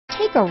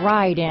Take a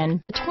ride in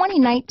the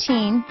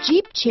 2019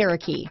 Jeep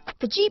Cherokee.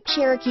 The Jeep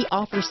Cherokee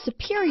offers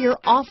superior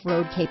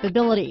off-road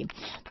capability.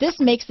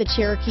 This makes the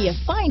Cherokee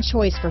a fine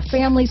choice for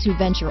families who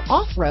venture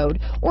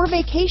off-road or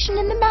vacation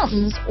in the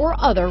mountains or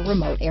other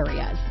remote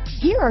areas.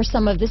 Here are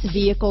some of this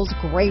vehicle's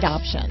great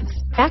options: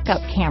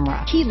 backup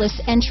camera,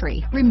 keyless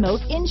entry,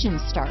 remote engine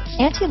start,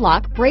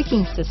 anti-lock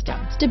braking system,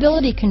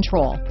 stability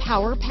control,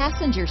 power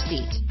passenger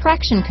seat,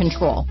 traction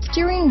control,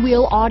 steering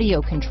wheel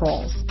audio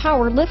controls,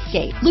 power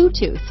liftgate,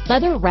 Bluetooth,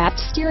 leather-wrapped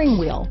steering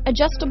wheel,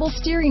 adjustable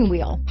steering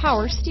wheel,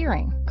 power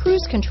steering,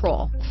 cruise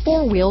control,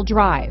 four-wheel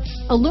drive,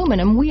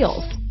 aluminum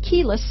wheels,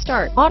 keyless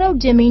start,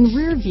 auto-dimming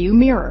rear-view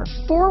mirror,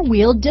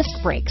 four-wheel disc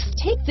brakes.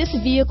 Take this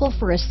vehicle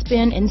for a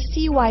spin and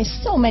see why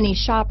so many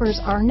shoppers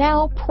are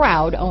now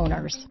proud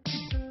owners.